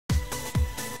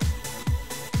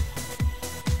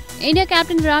India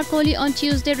captain Virat Kohli on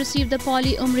Tuesday received the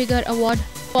Polly Umrigar Award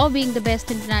for being the best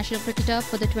international cricketer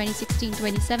for the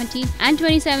 2016-2017 and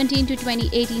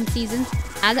 2017-2018 seasons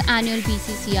at the annual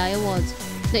BCCI Awards.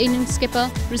 The Indian skipper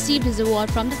received his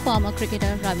award from the former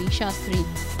cricketer Ravi Shastri.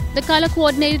 The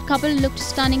colour-coordinated couple looked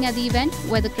stunning at the event,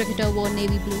 where the cricketer wore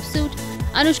navy blue suit.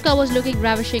 Anushka was looking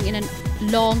ravishing in a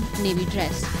long navy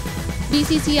dress.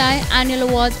 BCCI annual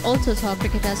awards also saw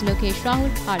cricketers Lokesh Rahul,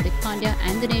 Hardik Pandya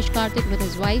and Dinesh Karthik with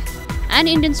his wife, and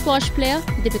Indian squash player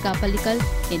Dipika Pallikal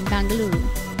in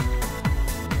Bengaluru.